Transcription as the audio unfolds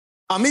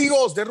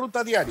Amigos de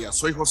Ruta Diaria,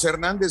 soy José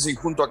Hernández y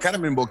junto a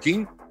Carmen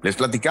Boquín les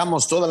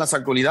platicamos todas las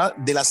actualidades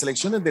de las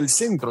selecciones del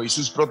centro y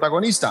sus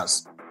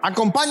protagonistas.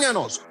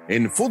 Acompáñanos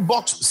en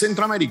Footbox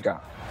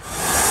Centroamérica.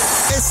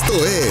 Esto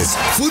es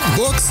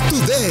Footbox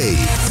Today.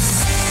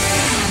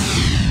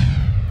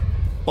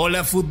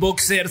 Hola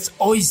Footboxers,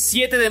 hoy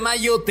 7 de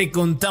mayo te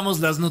contamos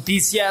las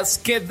noticias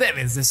que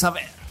debes de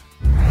saber.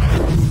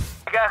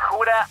 Vega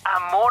jura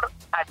amor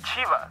a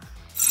Chivas.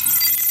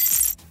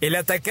 El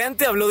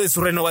atacante habló de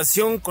su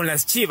renovación con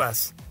las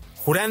Chivas,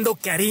 jurando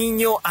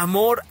cariño,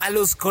 amor a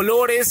los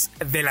colores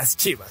de las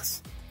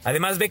Chivas.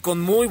 Además ve con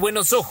muy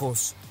buenos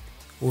ojos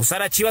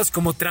usar a Chivas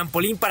como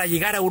trampolín para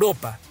llegar a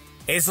Europa.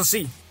 Eso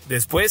sí,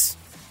 después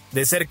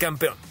de ser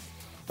campeón.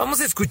 Vamos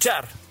a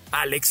escuchar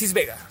a Alexis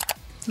Vega.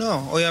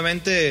 No,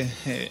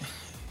 obviamente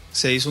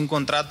se hizo un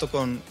contrato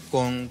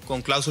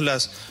con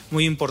cláusulas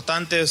muy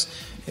importantes.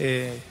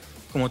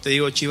 Como te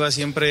digo, Chivas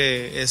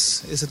siempre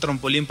es ese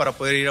trampolín para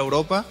poder ir a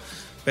Europa.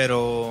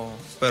 Pero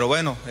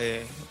bueno,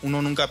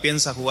 uno nunca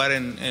piensa jugar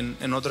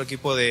en otro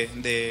equipo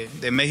de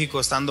México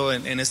estando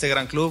en este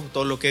gran club.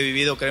 Todo lo que he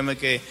vivido, créeme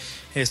que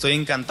estoy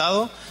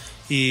encantado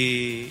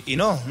y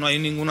no hay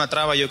ninguna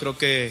traba. Yo creo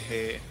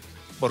que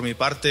por mi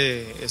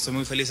parte estoy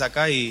muy feliz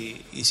acá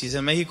y si es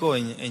en México,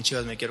 en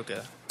Chivas me quiero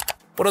quedar.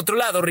 Por otro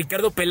lado,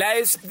 Ricardo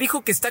Peláez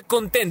dijo que está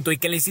contento y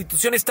que la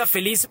institución está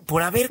feliz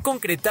por haber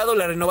concretado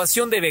la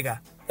renovación de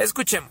Vega.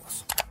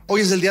 Escuchemos.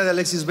 Hoy es el día de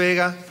Alexis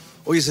Vega.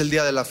 Hoy es el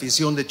día de la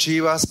afición de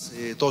Chivas,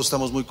 todos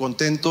estamos muy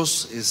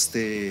contentos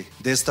de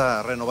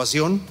esta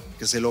renovación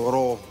que se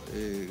logró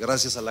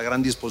gracias a la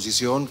gran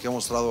disposición que ha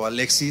mostrado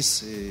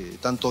Alexis,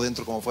 tanto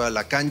dentro como fuera de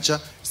la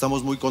cancha.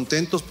 Estamos muy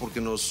contentos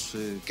porque nos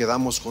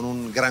quedamos con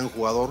un gran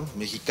jugador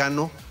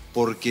mexicano,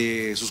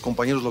 porque sus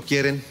compañeros lo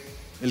quieren,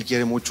 él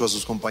quiere mucho a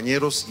sus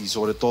compañeros y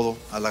sobre todo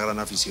a la gran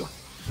afición.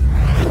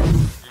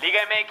 Liga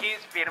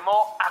MX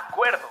firmó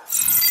acuerdo.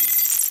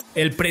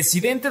 El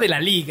presidente de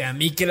la Liga,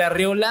 Mikel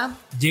Arriola,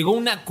 llegó a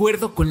un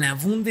acuerdo con la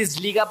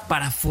Bundesliga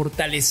para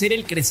fortalecer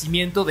el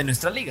crecimiento de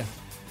nuestra liga.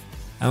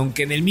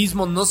 Aunque en el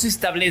mismo no se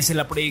establece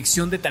la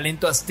proyección de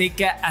talento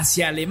azteca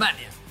hacia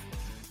Alemania.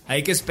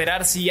 Hay que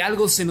esperar si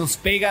algo se nos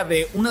pega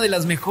de una de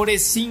las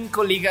mejores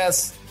 5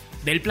 ligas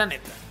del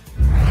planeta.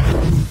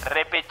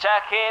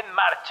 Repechaje en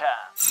marcha.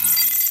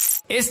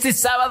 Este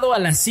sábado a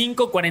las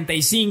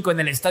 5:45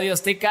 en el Estadio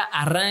Azteca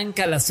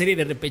arranca la serie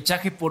de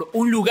repechaje por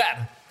un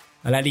lugar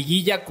a la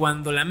liguilla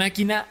cuando la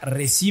máquina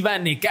reciba a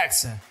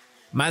Necaxa.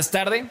 Más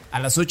tarde, a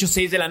las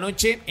 8:06 de la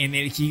noche, en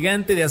el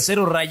Gigante de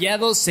Acero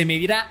Rayados se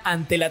medirá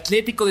ante el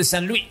Atlético de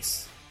San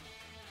Luis.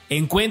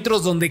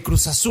 Encuentros donde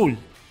Cruz Azul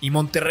y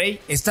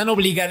Monterrey están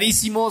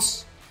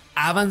obligadísimos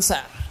a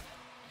avanzar.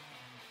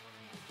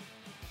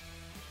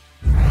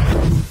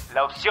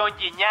 La opción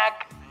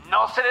Gignac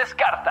no se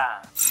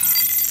descarta.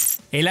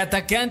 El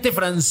atacante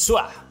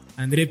François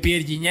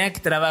André-Pierre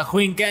Gignac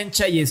trabajó en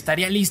cancha y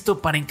estaría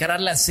listo para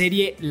encarar la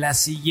serie la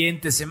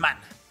siguiente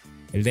semana.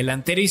 El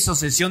delantero hizo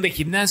sesión de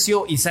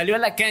gimnasio y salió a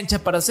la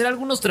cancha para hacer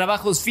algunos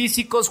trabajos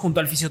físicos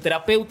junto al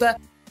fisioterapeuta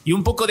y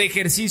un poco de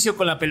ejercicio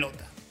con la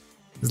pelota.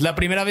 Es la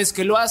primera vez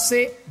que lo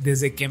hace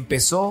desde que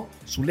empezó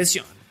su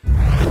lesión.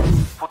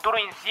 Futuro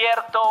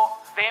incierto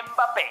de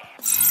Mbappé.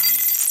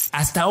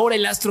 Hasta ahora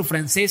el astro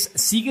francés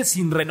sigue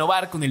sin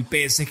renovar con el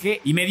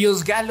PSG y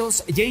medios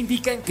galos ya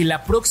indican que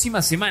la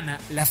próxima semana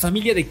la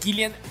familia de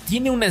Kylian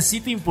tiene una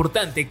cita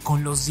importante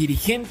con los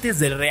dirigentes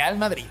del Real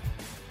Madrid.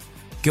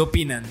 ¿Qué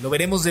opinan? ¿Lo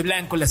veremos de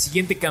blanco la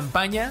siguiente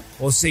campaña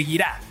o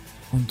seguirá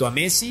junto a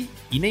Messi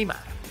y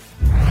Neymar?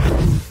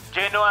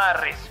 Genoa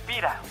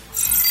respira.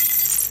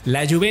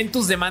 La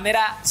Juventus de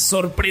manera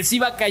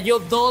sorpresiva cayó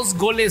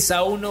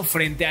 2-1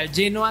 frente al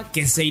Genoa,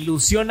 que se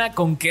ilusiona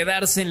con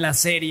quedarse en la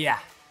Serie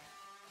A.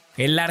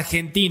 El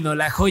argentino,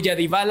 la joya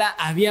Dybala,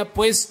 había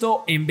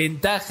puesto en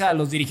ventaja a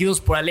los dirigidos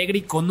por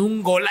Allegri con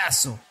un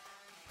golazo.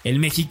 El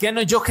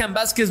mexicano Johan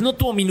Vázquez no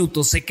tuvo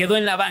minutos, se quedó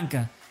en la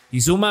banca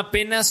y suma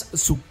apenas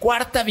su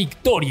cuarta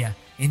victoria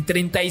en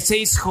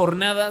 36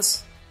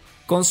 jornadas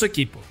con su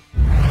equipo.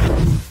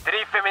 Tri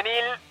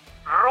femenil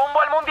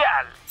rumbo al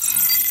Mundial.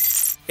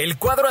 El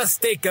cuadro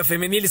azteca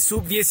femenil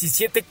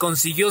sub-17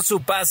 consiguió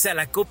su pase a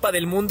la Copa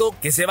del Mundo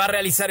que se va a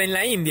realizar en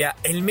la India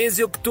el mes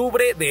de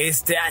octubre de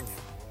este año.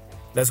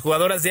 Las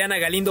jugadoras de Ana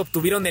Galindo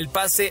obtuvieron el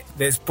pase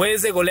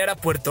después de golear a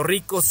Puerto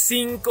Rico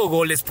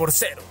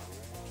 5-0.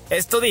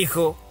 Esto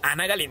dijo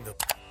Ana Galindo.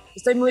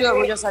 Estoy muy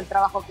orgullosa del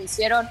trabajo que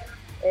hicieron.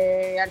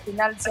 Al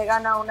final se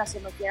gana una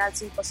semifinal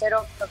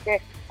 5-0. Creo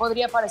que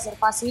podría parecer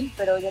fácil,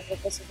 pero yo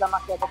creo que esa es la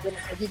magia que tiene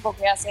este equipo,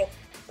 que hace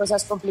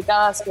cosas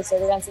complicadas que se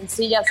vean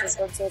sencillas.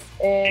 Entonces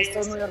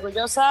estoy muy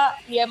orgullosa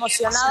y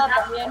emocionada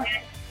también.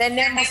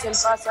 Tenemos el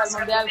pase al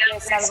Mundial, que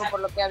es algo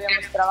por lo que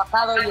habíamos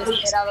trabajado y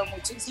esperado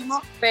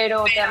muchísimo,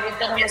 pero también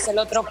tenemos el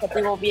otro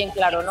objetivo bien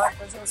claro, ¿no?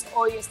 Entonces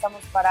hoy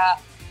estamos para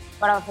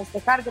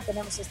festejar que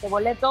tenemos este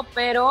boleto,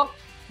 pero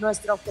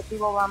nuestro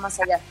objetivo va más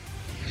allá.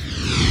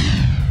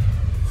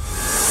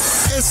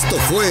 Esto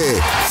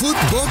fue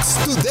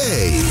Footbox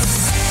Today.